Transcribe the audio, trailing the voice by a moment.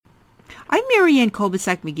I'm Marianne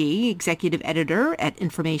Kolbasuk-McGee, Executive Editor at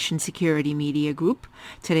Information Security Media Group.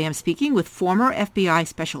 Today I'm speaking with former FBI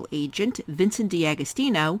Special Agent Vincent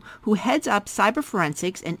D'Agostino, who heads up cyber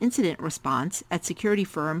forensics and incident response at security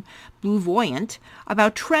firm BlueVoyant,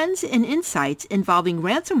 about trends and insights involving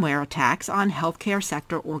ransomware attacks on healthcare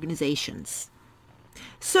sector organizations.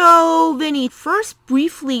 So, Vinny, first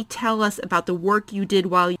briefly tell us about the work you did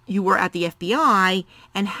while you were at the FBI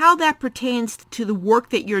and how that pertains to the work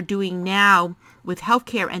that you're doing now with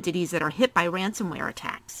healthcare entities that are hit by ransomware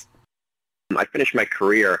attacks. I finished my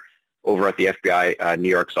career over at the FBI New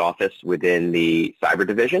York's office within the cyber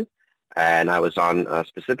division, and I was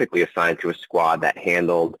specifically assigned to a squad that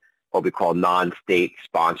handled what we call non-state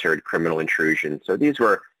sponsored criminal intrusion. So these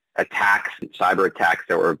were attacks, cyber attacks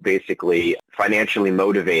that were basically financially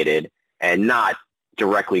motivated and not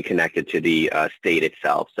directly connected to the state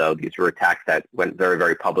itself. So these were attacks that went very,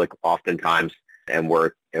 very public oftentimes and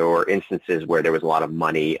were instances where there was a lot of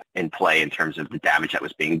money in play in terms of the damage that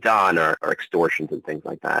was being done or extortions and things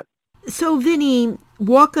like that. So, Vinny,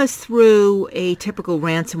 walk us through a typical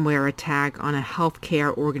ransomware attack on a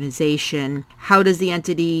healthcare organization. How does the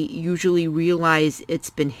entity usually realize it's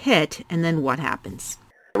been hit, and then what happens?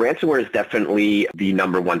 Ransomware is definitely the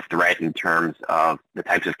number one threat in terms of the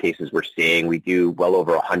types of cases we're seeing. We do well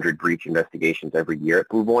over 100 breach investigations every year at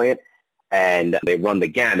BlueVoyant, and they run the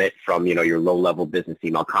gamut from, your low-level business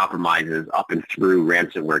email compromises up and through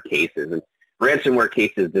ransomware cases. And ransomware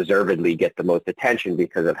cases deservedly get the most attention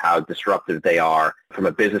because of how disruptive they are from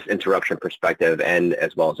a business interruption perspective and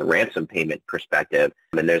as well as a ransom payment perspective.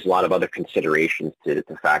 And there's a lot of other considerations to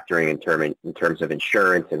factoring in terms of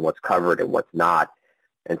insurance and what's covered and what's not.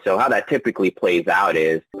 And so how that typically plays out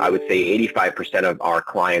is, I would say 85% of our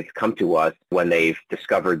clients come to us when they've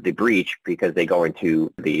discovered the breach because they go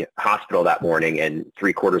into the hospital that morning and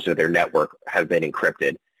 3/4 of their network have been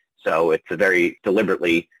encrypted. So it's a very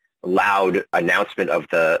deliberately loud announcement of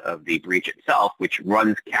the breach itself, which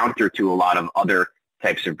runs counter to a lot of other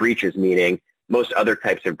types of breaches, meaning most other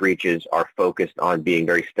types of breaches are focused on being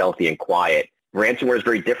very stealthy and quiet. Ransomware is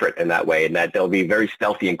very different in that way, in that they'll be very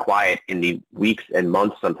stealthy and quiet in the weeks and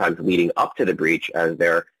months sometimes leading up to the breach as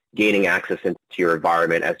they're gaining access into your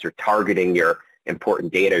environment, as they're targeting your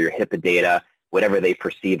important data, your HIPAA data, whatever they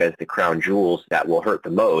perceive as the crown jewels that will hurt the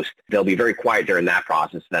most. They'll be very quiet during that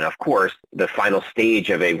process. Then, of course, the final stage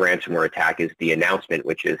of a ransomware attack is the announcement,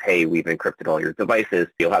 which is, hey, we've encrypted all your devices.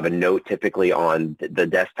 You'll have a note typically on the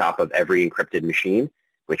desktop of every encrypted machine,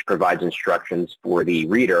 which provides instructions for the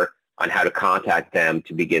reader on how to contact them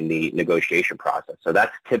to begin the negotiation process. So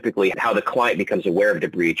that's typically how the client becomes aware of the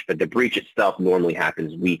breach, but the breach itself normally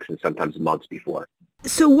happens weeks and sometimes months before.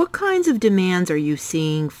 So what kinds of demands are you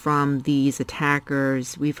seeing from these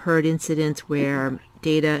attackers? We've heard incidents where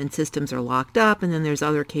data and systems are locked up, and then there's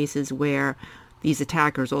other cases where these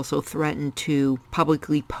attackers also threaten to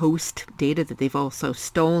publicly post data that they've also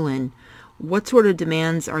stolen. What sort of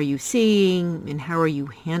demands are you seeing, and how are you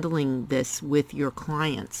handling this with your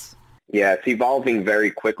clients? Yeah, it's evolving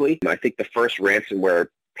very quickly. I think the first ransomware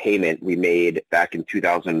payment we made back in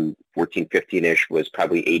 2014, 15-ish was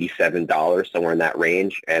probably $87, somewhere in that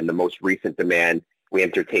range. And the most recent demand we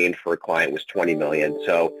entertained for a client was $20 million.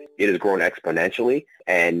 So it has grown exponentially.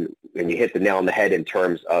 And when you hit the nail on the head in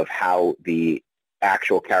terms of how the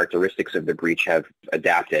actual characteristics of the breach have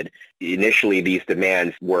adapted. Initially, these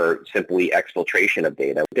demands were simply exfiltration of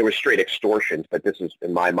data. They were straight extortions, but this was,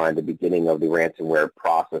 in my mind, the beginning of the ransomware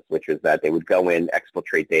process, which is that they would go in,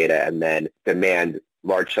 exfiltrate data, and then demand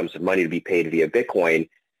large sums of money to be paid via Bitcoin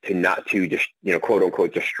to just, quote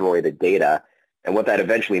unquote, destroy the data. And what that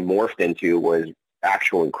eventually morphed into was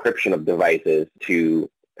actual encryption of devices to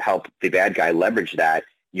help the bad guy leverage that,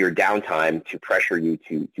 your downtime, to pressure you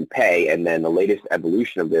to pay. And then the latest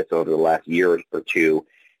evolution of this over the last year or two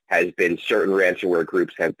has been certain ransomware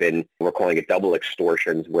groups have been, we're calling it double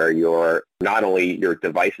extortions, where not only your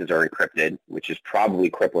devices are encrypted, which is probably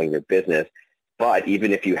crippling your business, but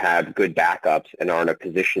even if you have good backups and are in a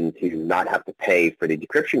position to not have to pay for the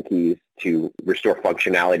decryption keys to restore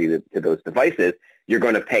functionality to those devices, you're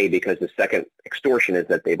going to pay, because the second extortion is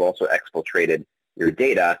that they've also exfiltrated your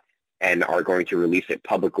data and are going to release it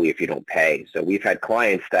publicly if you don't pay. So we've had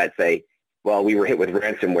clients that say, well, we were hit with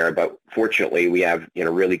ransomware, but fortunately we have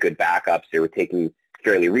really good backups. They were taken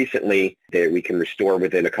fairly recently that we can restore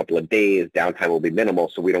within a couple of days. Downtime will be minimal,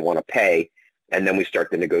 so we don't want to pay. And then we start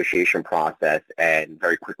the negotiation process and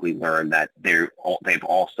very quickly learn that they've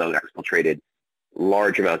also exfiltrated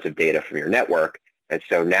large amounts of data from your network. And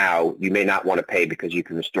so now you may not want to pay because you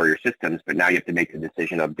can restore your systems, but now you have to make the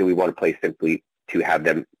decision of, do we want to pay simply to have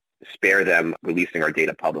them spare them releasing our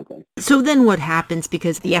data publicly. So then what happens,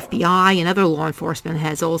 because the FBI and other law enforcement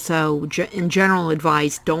has also in general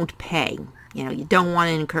advised don't pay. You don't want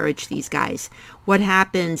to encourage these guys. What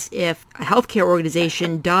happens if a healthcare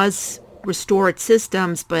organization does restore its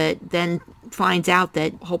systems, but then finds out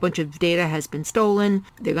that a whole bunch of data has been stolen?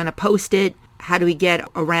 They're going to post it. How do we get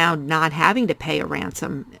around not having to pay a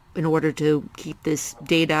ransom in order to keep this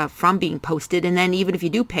data from being posted? And then even if you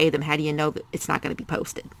do pay them, how do you know that it's not going to be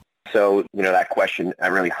posted? So, that question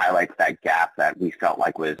really highlights that gap that we felt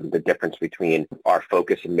like was the difference between our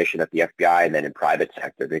focus and mission at the FBI and then in private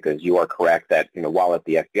sector, because you are correct that, while at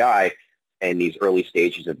the FBI and these early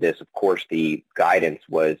stages of this, of course, the guidance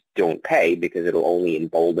was don't pay because it'll only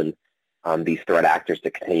embolden these threat actors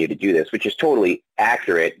to continue to do this, which is totally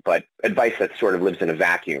accurate, but advice that sort of lives in a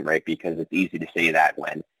vacuum, right? Because it's easy to say that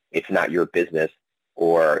when it's not your business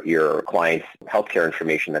or your client's healthcare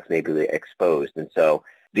information that's maybe exposed. And so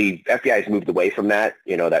the FBI has moved away from that,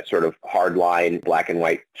 that sort of hard line, black and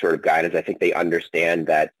white sort of guidance. I think they understand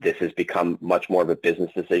that this has become much more of a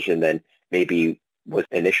business decision than maybe was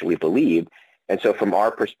initially believed. And so from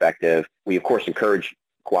our perspective, we of course encourage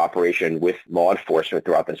cooperation with law enforcement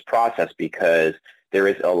throughout this process because there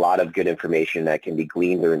is a lot of good information that can be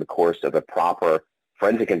gleaned during the course of a proper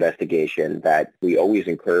forensic investigation that we always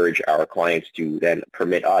encourage our clients to then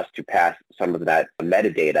permit us to pass some of that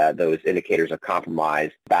metadata, those indicators of compromise,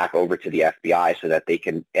 back over to the FBI so that they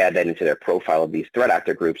can add that into their profile of these threat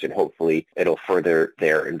actor groups, and hopefully it'll further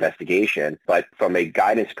their investigation. But from a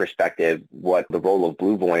guidance perspective, what the role of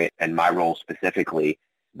BlueVoyant and my role specifically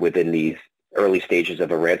within these early stages of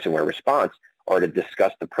a ransomware response are to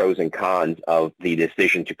discuss the pros and cons of the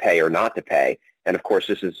decision to pay or not to pay. And of course,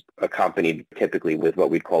 this is accompanied typically with what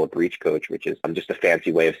we call a breach coach, which is just a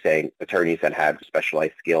fancy way of saying attorneys that have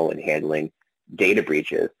specialized skill in handling data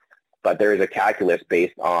breaches. But there is a calculus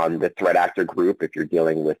based on the threat actor group. If you're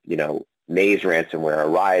dealing with, Maze ransomware or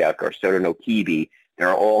Ryuk or Sotonokibi, there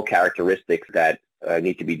are all characteristics that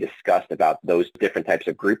need to be discussed about those different types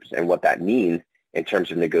of groups and what that means in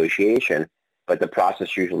terms of negotiation. But the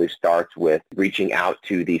process usually starts with reaching out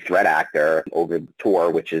to the threat actor over Tor,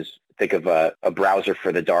 which is, think of a browser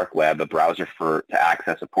for the dark web, a browser to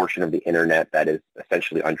access a portion of the internet that is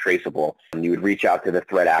essentially untraceable. And you would reach out to the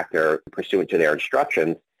threat actor pursuant to their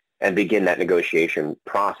instructions and begin that negotiation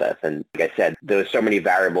process. And like I said, there's so many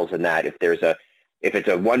variables in that. If it's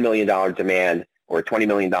a $1 million demand or a $20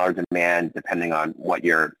 million demand, depending on what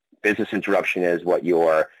your business interruption is, what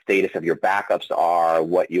your status of your backups are,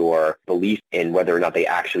 what your belief in whether or not they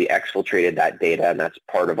actually exfiltrated that data, and that's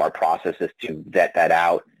part of our process is to vet that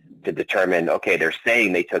out, to determine, okay, they're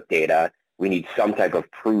saying they took data. We need some type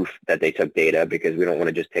of proof that they took data because we don't want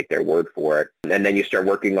to just take their word for it. And then you start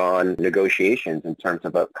working on negotiations in terms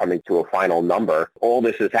of coming to a final number. All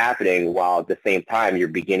this is happening while at the same time you're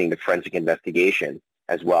beginning the forensic investigation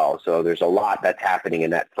as well. So there's a lot that's happening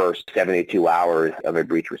in that first 72 hours of a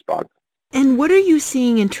breach response. And what are you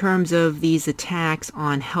seeing in terms of these attacks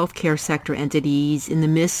on healthcare sector entities in the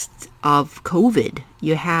midst of COVID?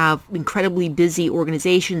 You have incredibly busy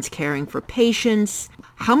organizations caring for patients.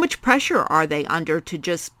 How much pressure are they under to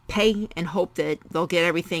just pay and hope that they'll get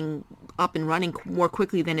everything up and running more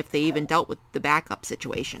quickly than if they even dealt with the backup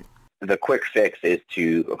situation? The quick fix is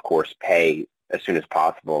to, of course, pay as soon as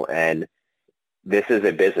possible. And this is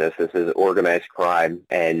a business. This is organized crime,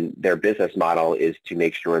 and their business model is to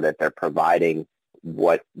make sure that they're providing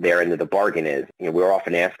what their end of the bargain is. We're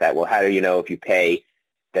often asked that, well, how do you know if you pay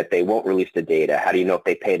that they won't release the data? How do you know if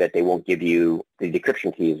they pay that they won't give you the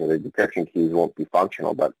decryption keys or the decryption keys won't be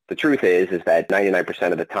functional? But the truth is that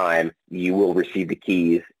 99% of the time you will receive the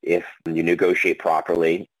keys if you negotiate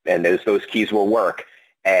properly, and those keys will work.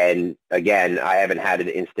 And again, I haven't had an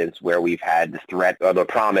instance where we've had the threat or the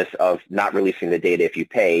promise of not releasing the data if you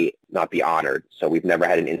pay not be honored. So we've never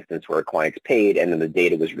had an instance where a client's paid and then the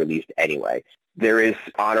data was released anyway. There is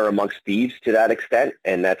honor amongst thieves to that extent,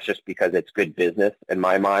 and that's just because it's good business in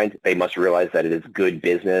my mind. They must realize that it is good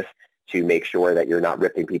business to make sure that you're not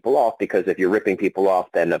ripping people off, because if you're ripping people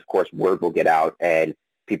off, then of course word will get out and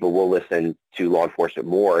people will listen to law enforcement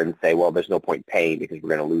more and say, well, there's no point paying because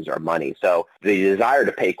we're going to lose our money. So the desire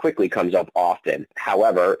to pay quickly comes up often.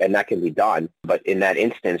 However, and that can be done, but in that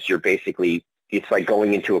instance, it's like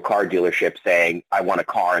going into a car dealership saying, I want a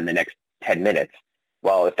car in the next 10 minutes.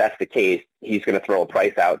 Well, if that's the case, he's going to throw a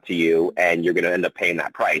price out to you and you're going to end up paying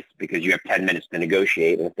that price because you have 10 minutes to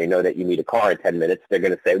negotiate. And if they know that you need a car in 10 minutes, they're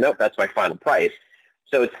going to say, nope, that's my final price.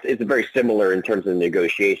 So it's very similar in terms of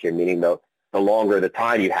negotiation, meaning the longer the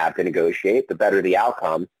time you have to negotiate, the better the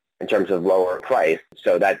outcome. in terms of lower price.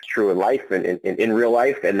 So that's true in life and in real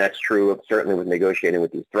life, and that's true certainly with negotiating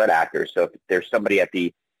with these threat actors. So if there's somebody at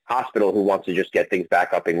the hospital who wants to just get things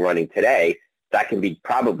back up and running today, that can be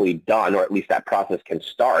probably done, or at least that process can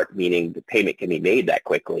start, meaning the payment can be made that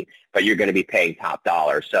quickly, but you're going to be paying top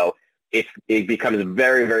dollar. So it becomes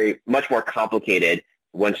very, very much more complicated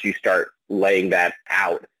once you start laying that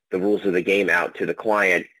out, the rules of the game out to the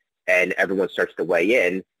client, and everyone starts to weigh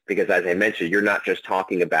in. Because as I mentioned, you're not just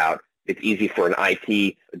talking about, it's easy for an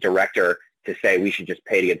IT director to say we should just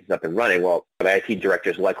pay to get this up and running. Well, the IT director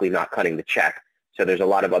is likely not cutting the check. So there's a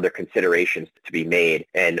lot of other considerations to be made,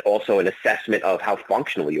 and also an assessment of how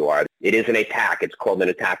functional you are. It is an attack. It's called an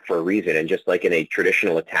attack for a reason. And just like in a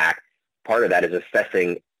traditional attack, part of that is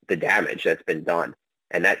assessing the damage that's been done.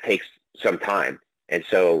 And that takes some time. And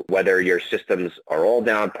so whether your systems are all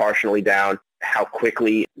down, partially down, how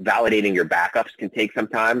quickly validating your backups can take some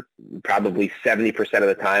time. Probably 70% of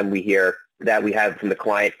the time we hear that we have from the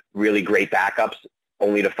client really great backups,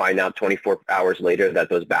 only to find out 24 hours later that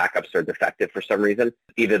those backups are defective for some reason.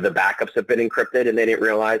 Either the backups have been encrypted and they didn't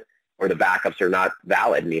realize, or the backups are not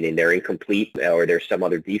valid, meaning they're incomplete or there's some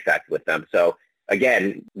other defect with them. So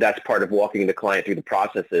again, that's part of walking the client through the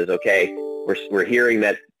process is, okay, we're hearing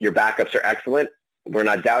that your backups are excellent. We're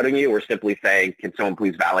not doubting you. We're simply saying, can someone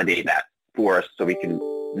please validate that for us so we can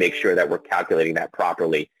make sure that we're calculating that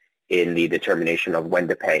properly in the determination of when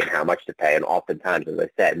to pay and how much to pay. And oftentimes, as I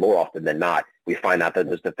said, more often than not, we find out that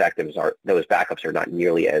those backups are not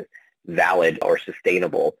nearly as valid or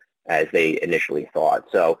sustainable as they initially thought.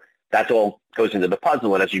 So that's all goes into the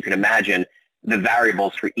puzzle. And as you can imagine, the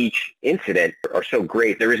variables for each incident are so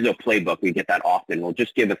great. There is no playbook. We get that often. We'll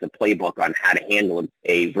just give us a playbook on how to handle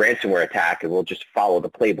a ransomware attack, and we'll just follow the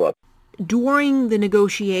playbook. During the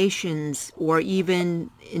negotiations, or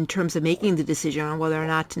even in terms of making the decision on whether or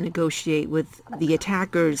not to negotiate with the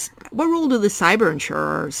attackers, what role do the cyber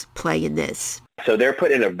insurers play in this? So they're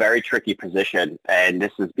put in a very tricky position, and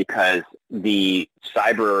this is because the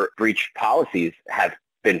cyber breach policies have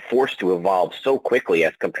been forced to evolve so quickly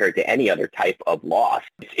as compared to any other type of loss.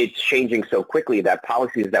 It's changing so quickly that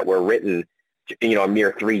policies that were written, a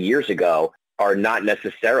mere 3 years ago are not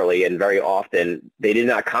necessarily, and very often, they did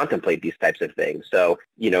not contemplate these types of things. So,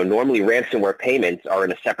 normally ransomware payments are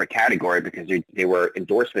in a separate category because they were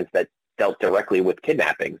endorsements that dealt directly with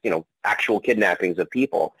kidnappings, actual kidnappings of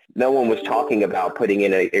people. No one was talking about putting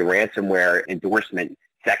in a ransomware endorsement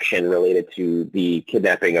section related to the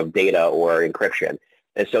kidnapping of data or encryption.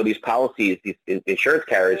 And so these policies, these insurance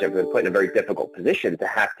carriers have been put in a very difficult position to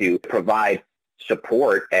have to provide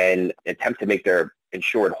support and attempt to make their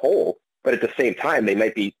insured whole. But at the same time, they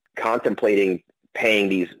might be contemplating paying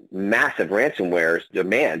these massive ransomware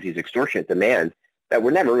demands, these extortionate demands that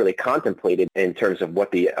were never really contemplated in terms of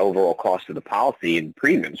what the overall cost of the policy and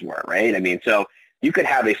premiums were, right? I mean, so you could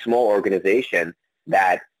have a small organization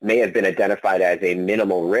that may have been identified as a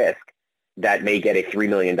minimal risk that may get a $3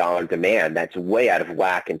 million demand that's way out of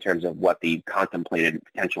whack in terms of what the contemplated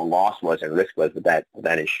potential loss was and risk was with that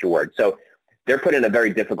insured. So they're put in a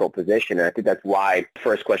very difficult position, and I think that's why the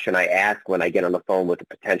first question I ask when I get on the phone with a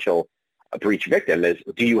potential breach victim is,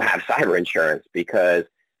 do you have cyber insurance? Because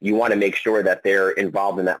you want to make sure that they're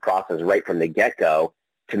involved in that process right from the get-go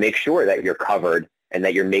to make sure that you're covered and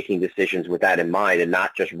that you're making decisions with that in mind and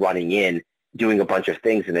not just running in, doing a bunch of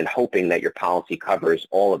things and then hoping that your policy covers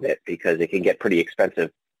all of it, because it can get pretty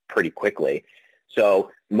expensive pretty quickly.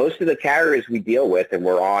 So most of the carriers we deal with, and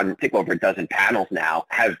we're on, I think, over a dozen panels now,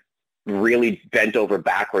 have really bent over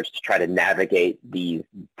backwards to try to navigate these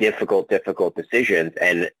difficult decisions,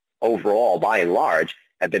 and overall, by and large,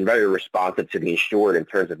 have been very responsive to the insured in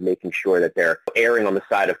terms of making sure that they're erring on the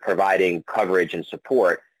side of providing coverage and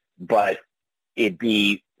support. But it'd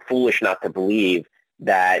be foolish not to believe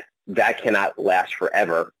that cannot last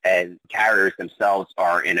forever, and carriers themselves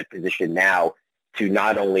are in a position now to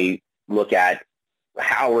not only look at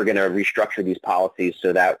how we're going to restructure these policies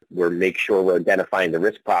so that make sure we're identifying the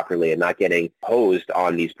risk properly and not getting posed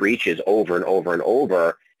on these breaches over and over and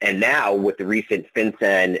over. And now with the recent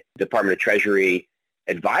FinCEN Department of Treasury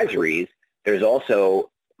advisories, there's also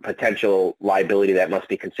potential liability that must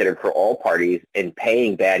be considered for all parties in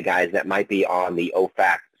paying bad guys that might be on the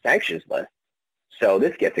OFAC sanctions list. So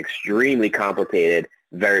this gets extremely complicated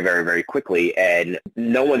very, very, very quickly, and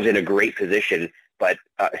no one's in a great position. But,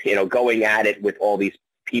 going at it with all these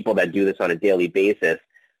people that do this on a daily basis,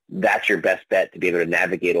 that's your best bet to be able to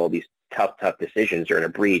navigate all these tough decisions during a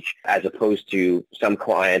breach, as opposed to some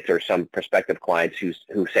clients or some prospective clients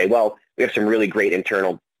who say, well, we have some really great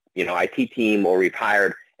internal, IT team, or we've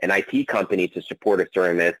hired an IT company to support us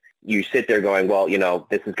during this. You sit there going, well,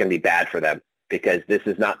 this is going to be bad for them. because this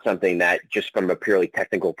is not something that just from a purely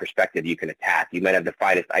technical perspective you can attack. You might have the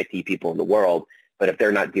finest IT people in the world, but if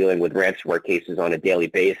they're not dealing with ransomware cases on a daily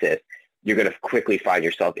basis, you're going to quickly find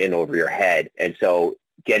yourself in over your head. And so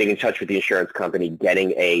getting in touch with the insurance company,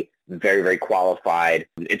 getting a very, very qualified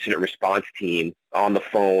incident response team on the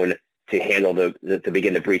phone to handle to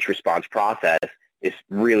begin the breach response process is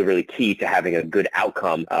really, really key to having a good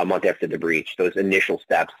outcome a month after the breach. Those initial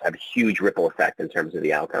steps have a huge ripple effect in terms of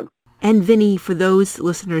the outcome. And Vinny, for those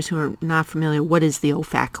listeners who are not familiar, what is the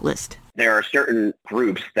OFAC list? There are certain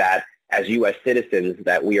groups that, as U.S. citizens,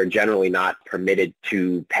 that we are generally not permitted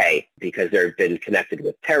to pay because they've been connected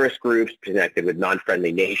with terrorist groups, connected with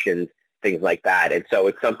non-friendly nations, things like that. And so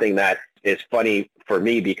it's something that is funny for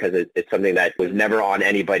me because it's something that was never on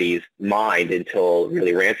anybody's mind until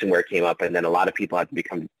really ransomware came up. And then a lot of people have to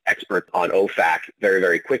become experts on OFAC very,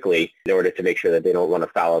 very quickly in order to make sure that they don't run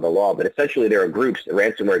afoul of the law. But essentially there are groups,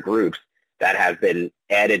 ransomware groups, that have been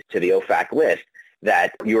added to the OFAC list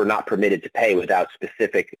that you are not permitted to pay without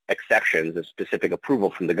specific exceptions and specific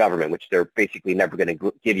approval from the government, which they're basically never going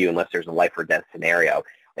to give you unless there's a life or death scenario.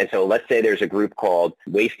 And so let's say there's a group called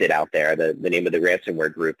Wasted out there, the name of the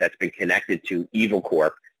ransomware group, that's been connected to Evil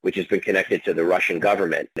Corp, which has been connected to the Russian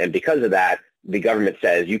government. And because of that, the government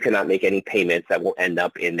says you cannot make any payments that will end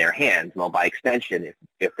up in their hands. Well, by extension,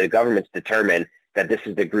 if the government's determined that this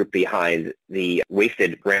is the group behind the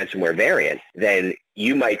Wasted ransomware variant, then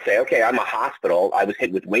you might say, okay, I'm a hospital. I was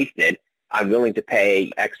hit with Wasted. I'm willing to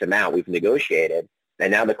pay X amount. We've negotiated.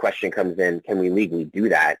 And now the question comes in, can we legally do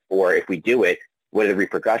that? Or if we do it, what are the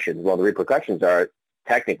repercussions? Well, the repercussions are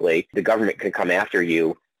technically the government can come after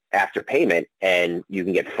you after payment and you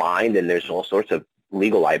can get fined, and there's all sorts of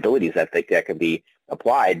legal liabilities that can be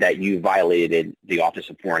applied that you violated the Office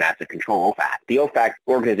of Foreign Asset Control, OFAC. The OFAC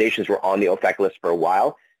organizations were on the OFAC list for a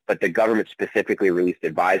while, but the government specifically released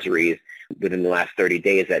advisories within the last 30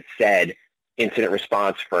 days that said incident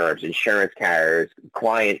response firms, insurance carriers,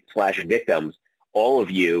 client/victims, all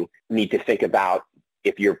of you need to think about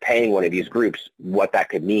if you're paying one of these groups, what that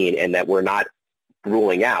could mean, and that we're not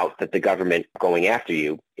ruling out that the government going after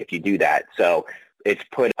you if you do that. So it's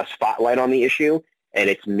put a spotlight on the issue, and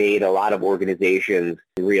it's made a lot of organizations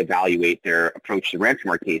reevaluate their approach to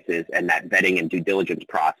ransomware cases and that vetting and due diligence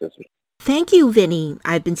process. Thank you, Vinny.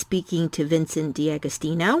 I've been speaking to Vincent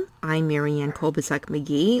D'Agostino. I'm Marianne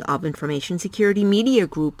Kolbasuk-McGee of Information Security Media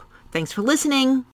Group. Thanks for listening.